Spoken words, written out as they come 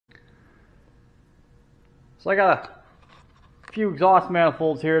So I got a few exhaust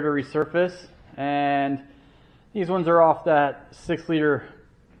manifolds here to resurface, and these ones are off that 6-liter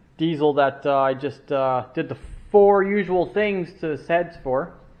diesel that I just did the 4 usual things to heads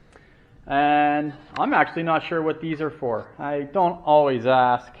for. And I'm actually not sure what these are for. I don't always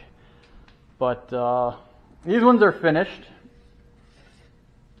ask, but these ones are finished.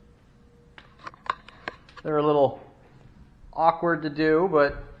 They're a little awkward to do,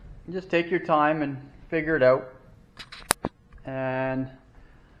 but just take your time and figure it out. And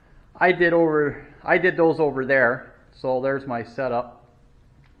I did those over there, so there's my setup.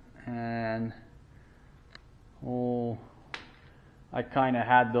 And I kind of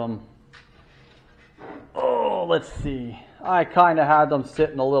had them, let's see, I kind of had them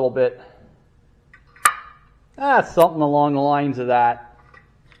sitting a little bit, something along the lines of that.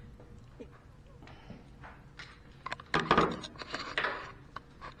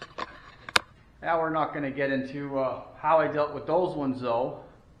 Now we're not going to get into how I dealt with those ones though,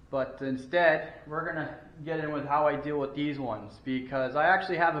 but instead we're going to get in with how I deal with these ones, because I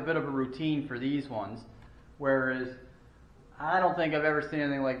actually have a bit of a routine for these ones, whereas I don't think I've ever seen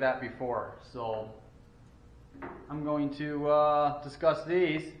anything like that before. So I'm going to discuss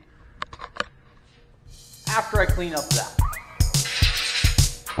these after I clean up that.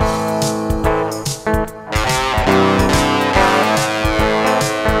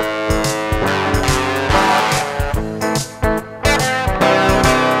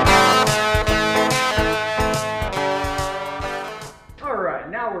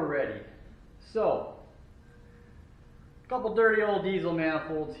 So, a couple dirty old diesel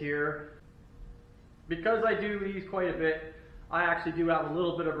manifolds here. Because I do these quite a bit, I actually do have a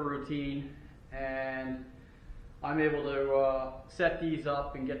little bit of a routine, and I'm able to set these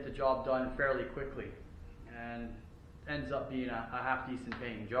up and get the job done fairly quickly, and ends up being a half decent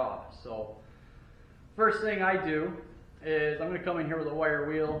paying job. So, first thing I do is I'm going to come in here with a wire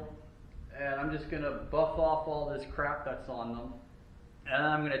wheel, and I'm just going to buff off all this crap that's on them. And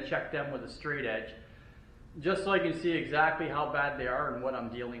then I'm going to check them with a straight edge, just so I can see exactly how bad they are and what I'm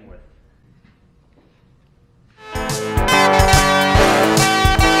dealing with.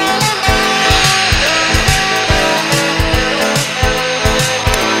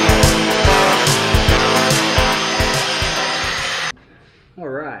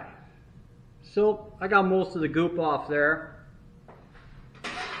 Alright, so I got most of the goop off there.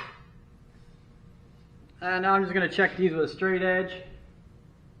 And now I'm just going to check these with a straight edge.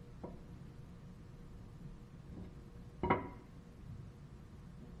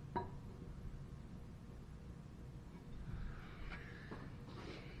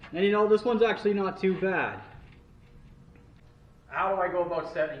 And you know, this one's actually not too bad. How do I go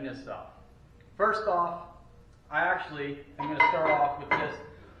about setting this up? First off, I actually am going to start off with this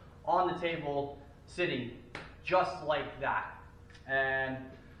on the table, sitting just like that. And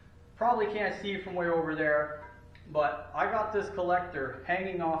probably can't see from way over there, but I got this collector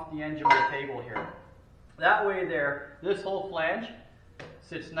hanging off the edge of the table here. That way there, this whole flange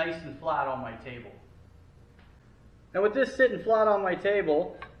sits nice and flat on my table. Now with this sitting flat on my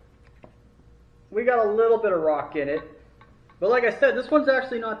table, we got a little bit of rock in it, but like I said, this one's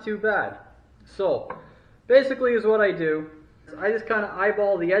actually not too bad. So basically is what I do. I just kind of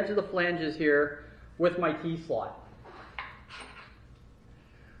eyeball the edge of the flanges here with my T-slot.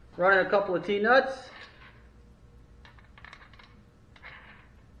 Running a couple of T-nuts.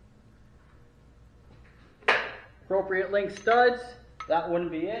 Appropriate length studs. That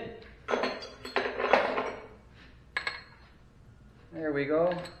wouldn't be it. There we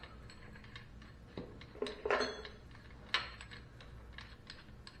go.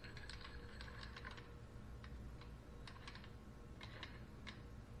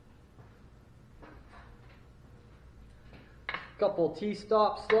 Couple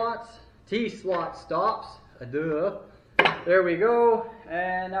T-slot stops. Duh. There we go.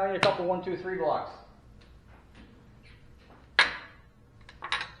 And now we need a couple 1, 2, 3 blocks.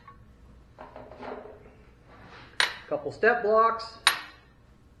 Couple step blocks.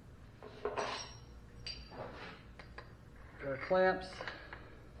 Our clamps.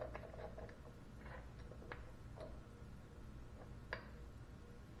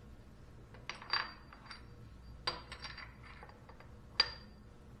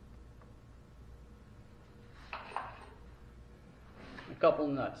 Couple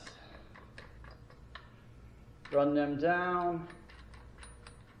nuts. Run them down.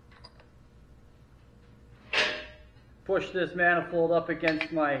 Push this manifold up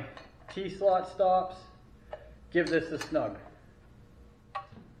against my T-slot stops. Give this a snug.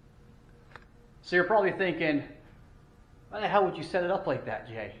 So you're probably thinking, why the hell would you set it up like that,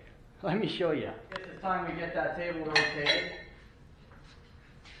 Jay? Let me show you. It's the time we get that table rotated.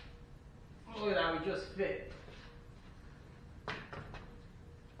 Look at that, we just fit.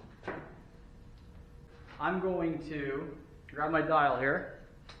 I'm going to grab my dial here,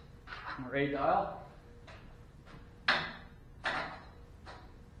 our A dial.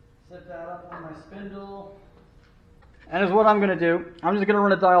 Set that up on my spindle. And is what I'm going to do. I'm just going to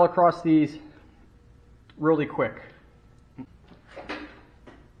run a dial across these really quick.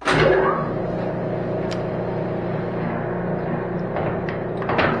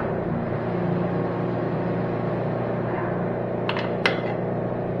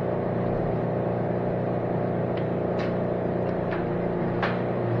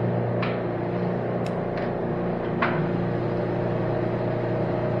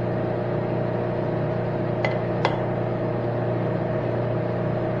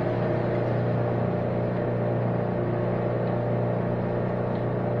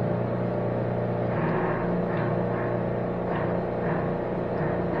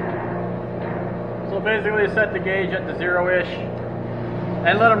 So basically set the gauge at the 0-ish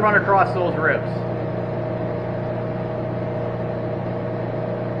and let them run across those ribs.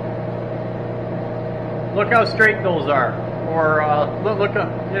 Look how straight those are, or look,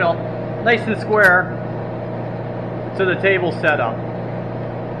 you know, nice and square to the table setup,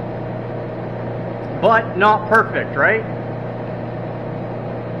 but not perfect, right?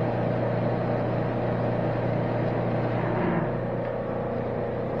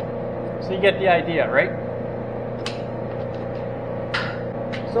 So you get the idea, right?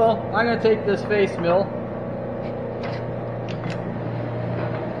 So I'm going to take this face mill,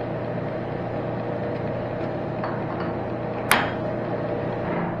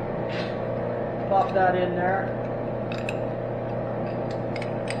 pop that in there.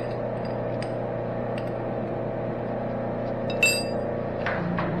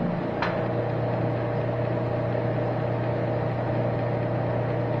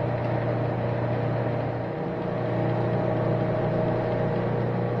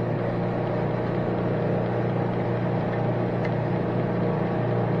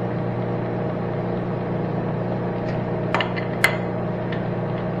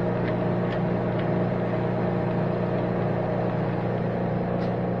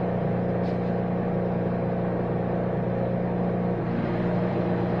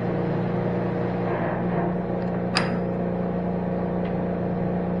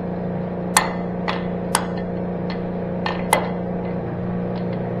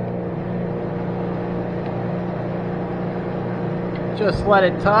 Just let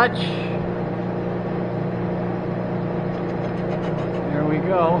it touch. There we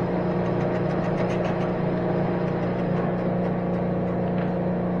go.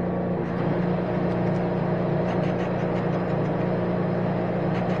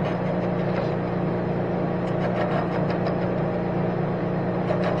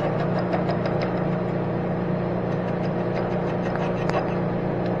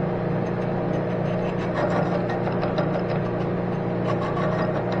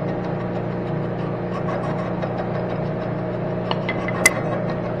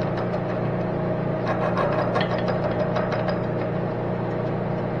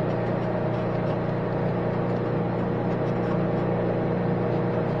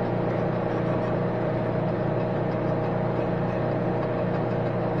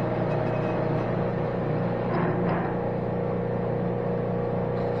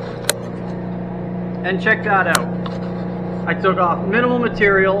 And check that out. I took off minimal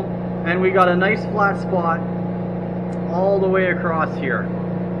material and we got a nice flat spot all the way across here.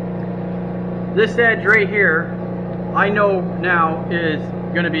 This edge right here, I know now is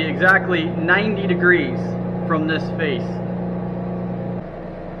going to be exactly 90 degrees from this face.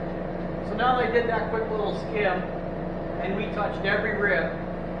 So now that I did that quick little skim and we touched every rib,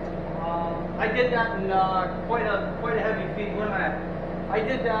 I did that in quite a heavy feed. What am I at? I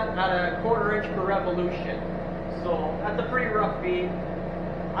did that at a 1/4 inch per revolution. So that's a pretty rough feed.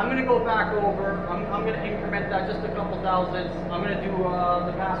 I'm going to go back over. I'm going to increment that just a couple thousandths. I'm going to do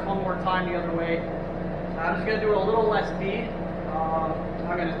the pass one more time the other way. I'm just going to do a little less speed.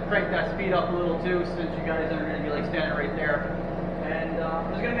 I'm going to crank that speed up a little too, since you guys are going to be like standing right there. And I'm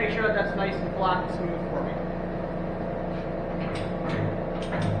just going to make sure that that's nice and flat and smooth for me.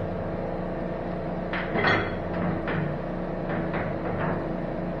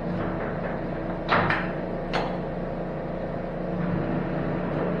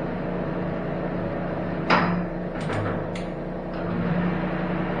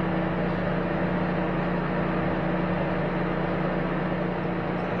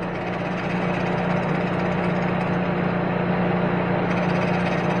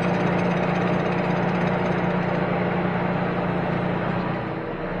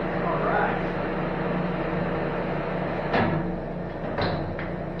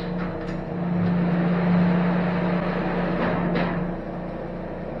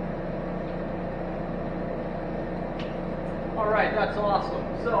 All right, that's awesome.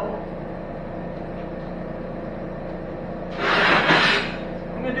 So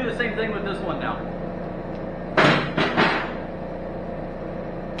I'm going to do the same thing with this one now.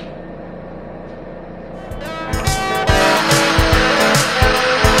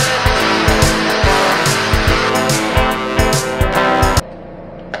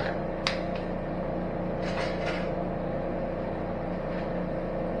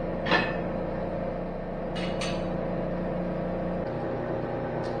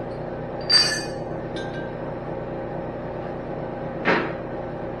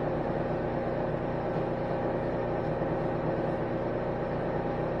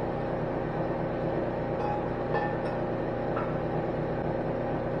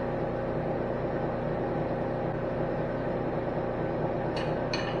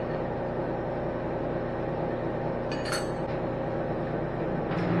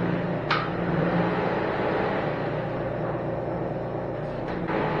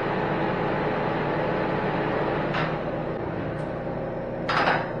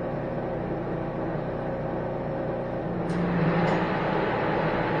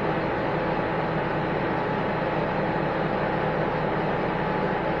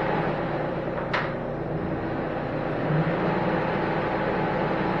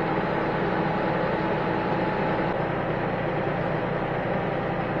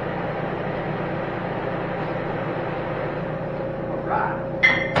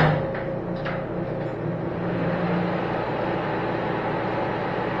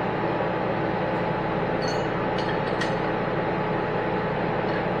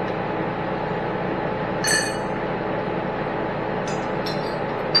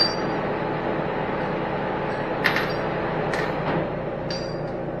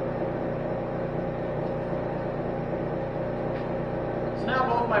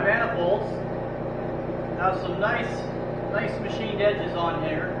 My manifolds have some nice machined edges on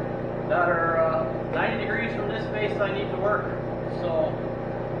here that are 90 degrees from this face I need to work. So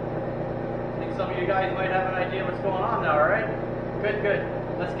I think some of you guys might have an idea what's going on now, alright? Good.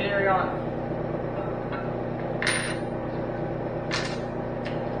 Let's carry on.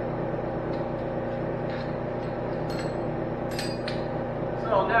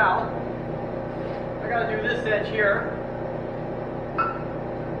 So now I gotta do this edge here.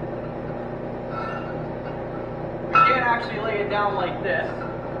 Actually lay it down like this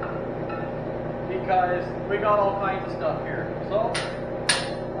because we got all kinds of stuff here. So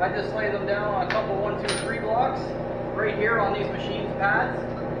I just lay them down on a couple 1, 2, 3 blocks right here on these machine pads.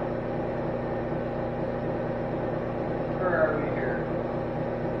 Where are we here?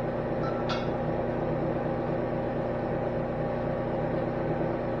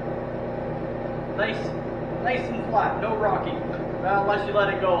 Nice and flat, no rocking. Well, unless you let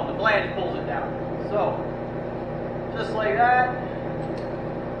it go and the flange pulls it down. So just like that.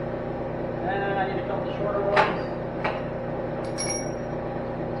 And then I need a couple shorter ones.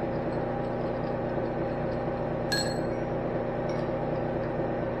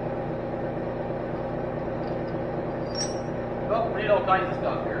 Oh, we need all kinds of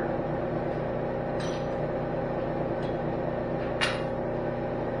stuff here.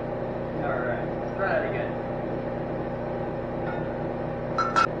 Alright, let's try that again.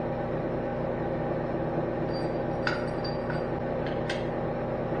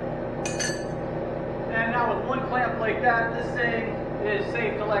 Clamp like that, this thing is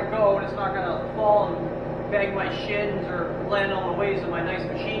safe to let go and it's not going to fall and bang my shins or land on the ways of my nice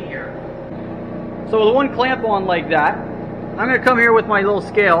machine here. So with one clamp on like that, I'm going to come here with my little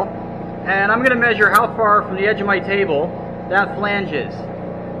scale and I'm going to measure how far from the edge of my table that flange is.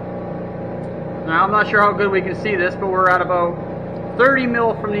 Now I'm not sure how good we can see this, but we're at about 30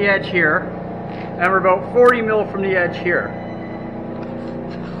 mil from the edge here and we're about 40 mil from the edge here.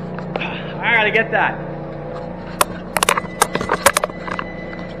 I gotta get that.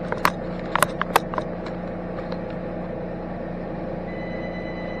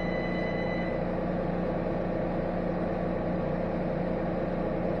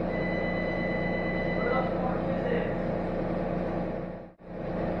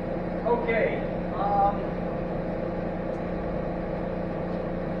 Okay,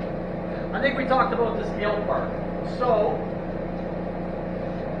 I think we talked about the scale part. So,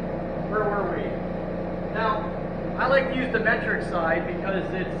 where were we? Now, I like to use the metric side because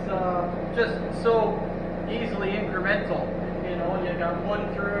it's just so easily incremental. You know, you got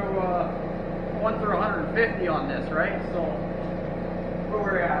 1 through 150 on this, right? So, where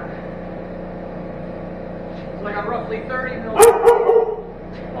we're at? So I got roughly 30 mil.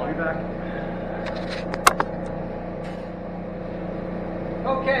 I'll be back.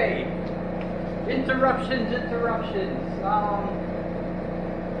 Okay. Interruptions.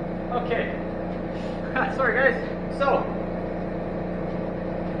 Okay. Sorry guys. So,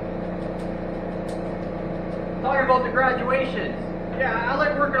 talking about the graduations. Yeah, I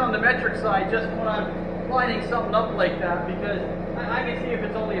like working on the metric side just when I'm lining something up like that, because I can see if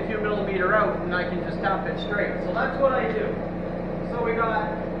it's only a few millimeter out and I can just tap it straight. So that's what I do. So we got,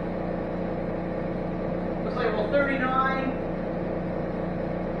 looks like, well, 39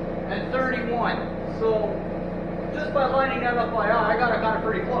 and 31. So just by lining that up by eye, I got it kind of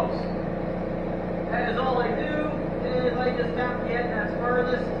pretty close. And all I do is I just tap the end that's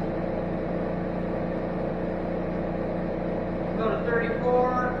furthest. Go to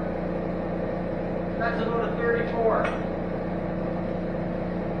 34. That's about a 34.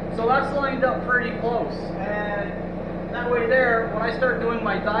 So that's lined up pretty close. And that way there, when I start doing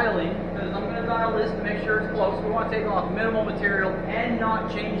my dialing, because I'm going to dial this to make sure it's close, we want to take off minimal material and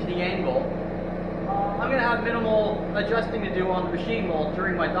not change the angle. I'm going to have minimal adjusting to do on the machine mold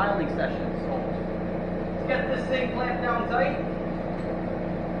during my dialing session. So let's get this thing clamped down tight.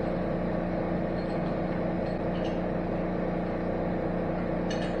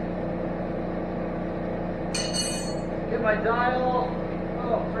 Get my dial.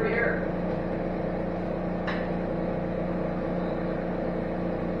 Oh, it's right here.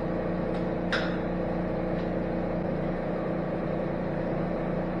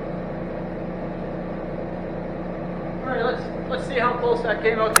 Let's see how close that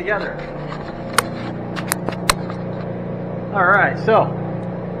came out together. All right, so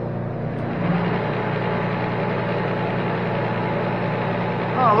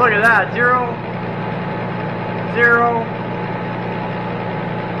oh, look at that, 0, 0,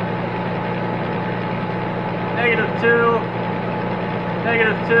 -2,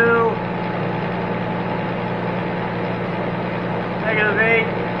 -2, -8.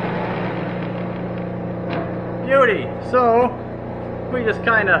 Beauty. So we just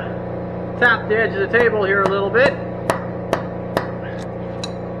kind of tap the edge of the table here a little bit.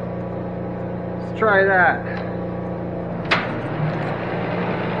 Let's try that.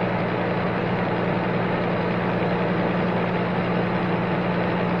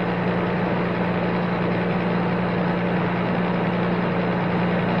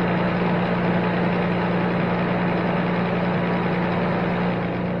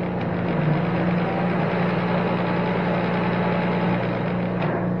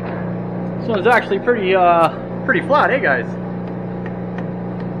 This one's actually pretty flat, eh guys?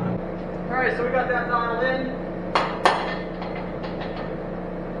 Alright, so we got that dial in.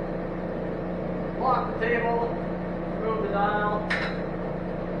 Lock the table, move the dial.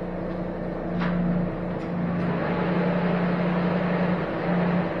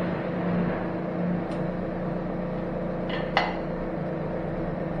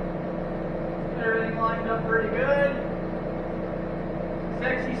 Everything lined up pretty good.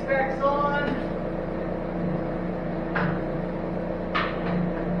 Sexy specs on.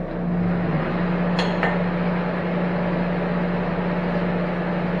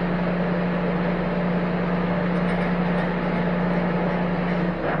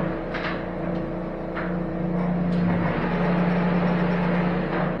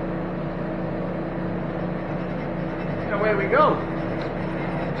 And away we go.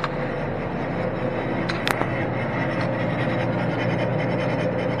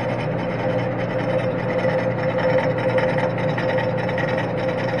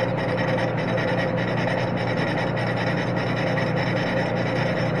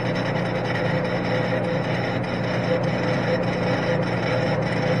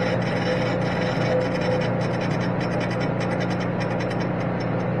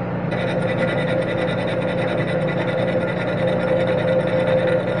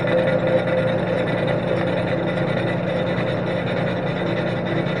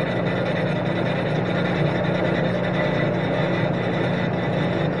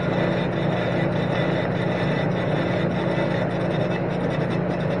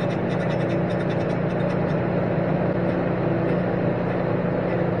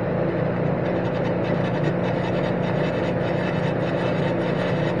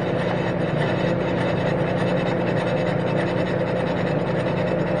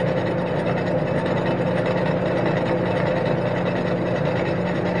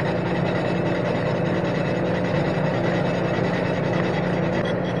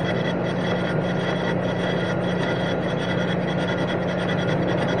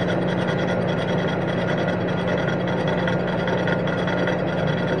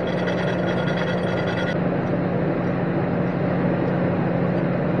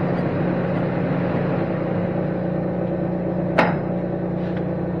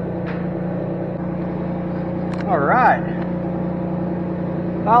 All right.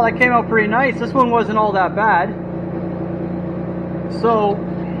 Well, that came out pretty nice. This one wasn't all that bad. So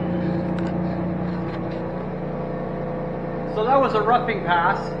that was a roughing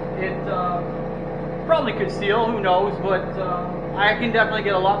pass. It probably could seal, who knows, but I can definitely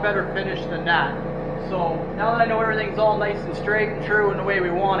get a lot better finish than that. So now that I know everything's all nice and straight and true and the way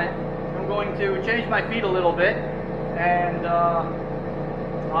we want it, I'm going to change my feet a little bit, and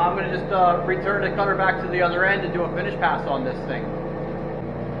I'm going to just return the cutter back to the other end and do a finish pass on this thing.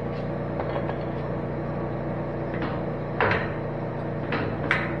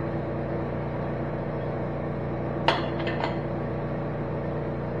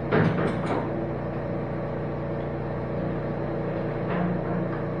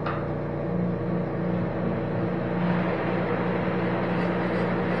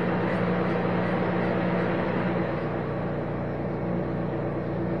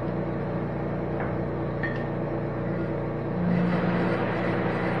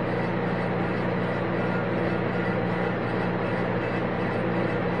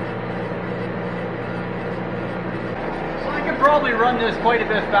 Probably run this quite a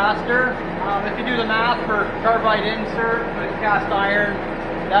bit faster. If you do the math for carbide insert with cast iron,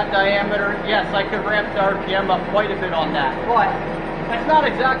 that diameter, yes, I could ramp the RPM up quite a bit on that. But that's not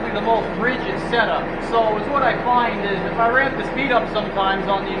exactly the most rigid setup. So what I find is if I ramp the speed up sometimes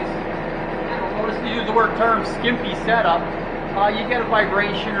on these, notice to use the word term, skimpy setup, you get a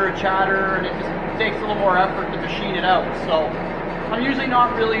vibration or a chatter, and it just takes a little more effort to machine it out. So I'm usually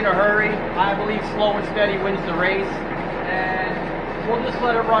not really in a hurry. I believe slow and steady wins the race. And we'll just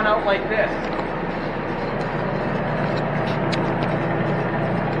let it run out like this.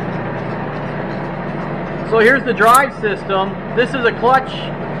 So here's the drive system. This is a clutch,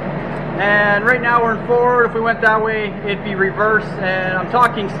 and right now we're in forward. If we went that way, it'd be reverse, and I'm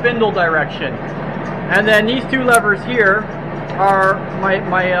talking spindle direction. And then these two levers here are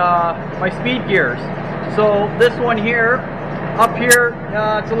my speed gears. So this one here, up here,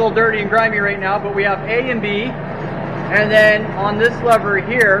 it's a little dirty and grimy right now, but we have A and B. And then on this lever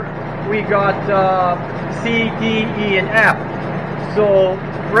here, we got C, D, E, and F. So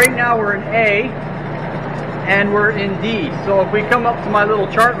right now we're in A, and we're in D. So if we come up to my little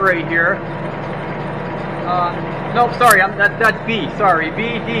chart right here, nope, sorry, that's B, sorry,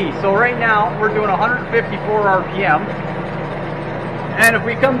 B, D. So right now we're doing 154 RPM. And if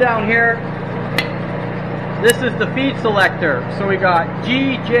we come down here, this is the feed selector. So we got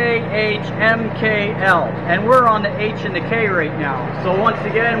G, J, H, M, K, L. And we're on the H and the K right now. So once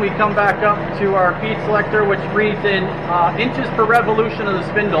again, we come back up to our feed selector, which reads in inches per revolution of the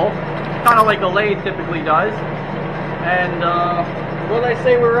spindle, kind of like a lathe typically does. And what did I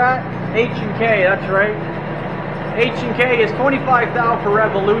say we're at? H and K, that's right. H and K is 25 thou per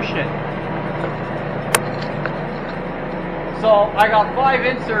revolution. So I got 5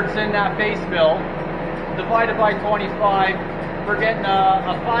 inserts in that face mill, divided by 25, we're getting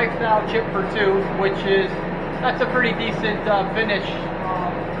a 5 thou chip per tooth, which is, that's a pretty decent finish.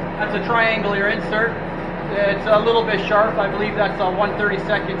 That's a triangular insert. It's a little bit sharp. I believe that's a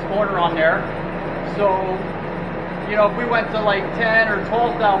 1/32 corner on there. So, you know, if we went to like 10 or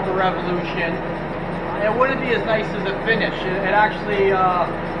 12 thou per revolution, it wouldn't be as nice as a finish. It actually,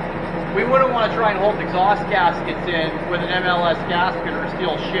 we wouldn't want to try and hold exhaust gaskets in with an MLS gasket or a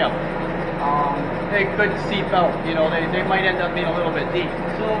steel ship. They could seep out, you know, they might end up being a little bit deep.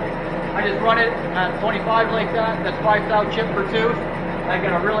 So I just run it at 25 like that, that's 5 thou chip per tooth, I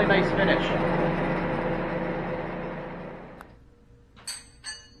get a really nice finish.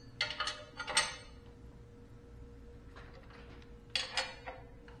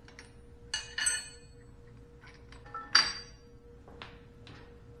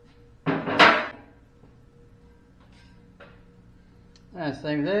 And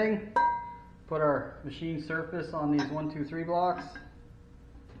same thing. Put our machine surface on these 1, 2, 3 blocks.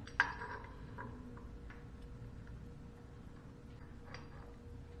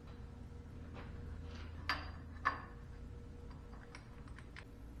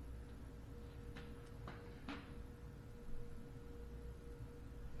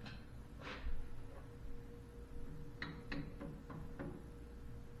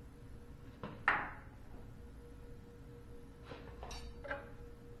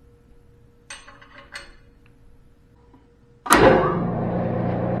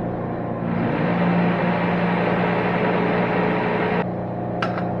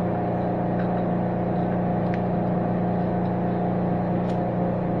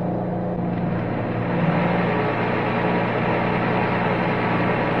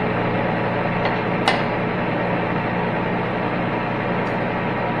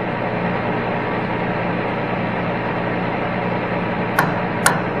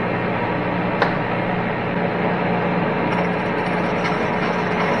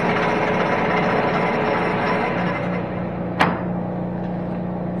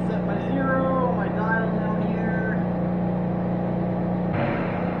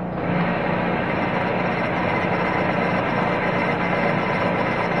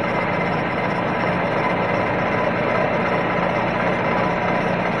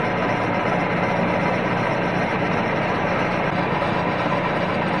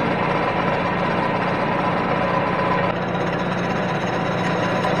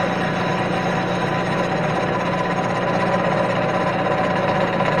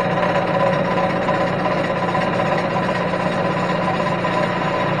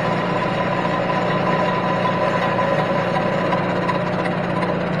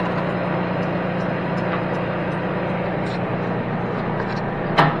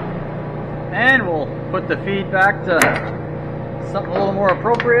 put the feed back to something a little more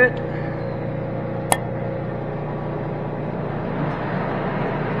appropriate.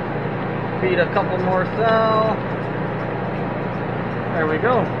 Feed a couple more cell. There we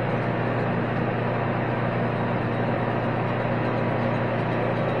go.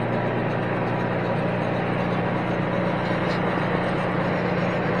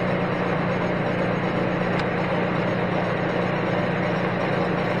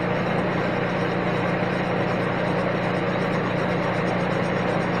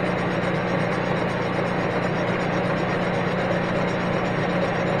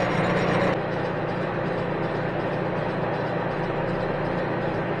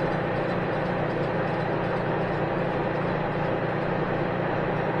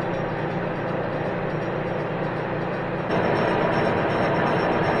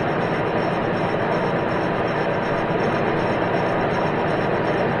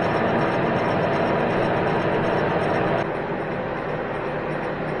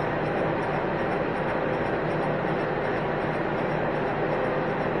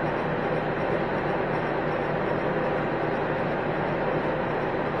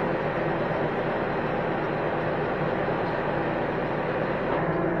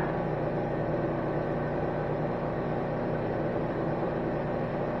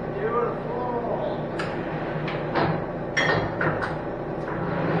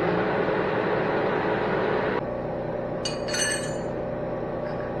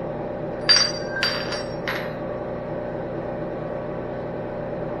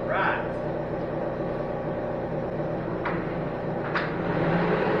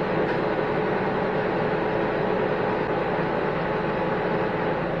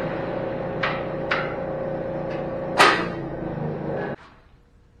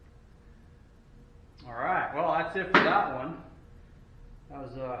 That's it for that one. That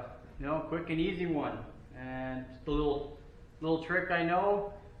was a quick and easy one, and just a little trick I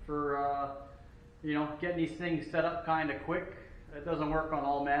know for getting these things set up kind of quick. It doesn't work on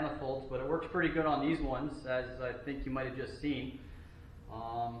all manifolds, but it works pretty good on these ones, as I think you might have just seen.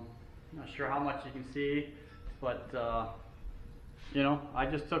 Not sure how much you can see, but I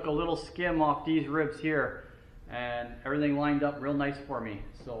just took a little skim off these ribs here, and everything lined up real nice for me.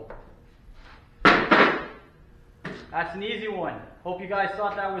 So that's an easy one. Hope you guys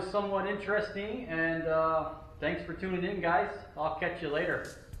thought that was somewhat interesting, and thanks for tuning in, guys. I'll catch you later.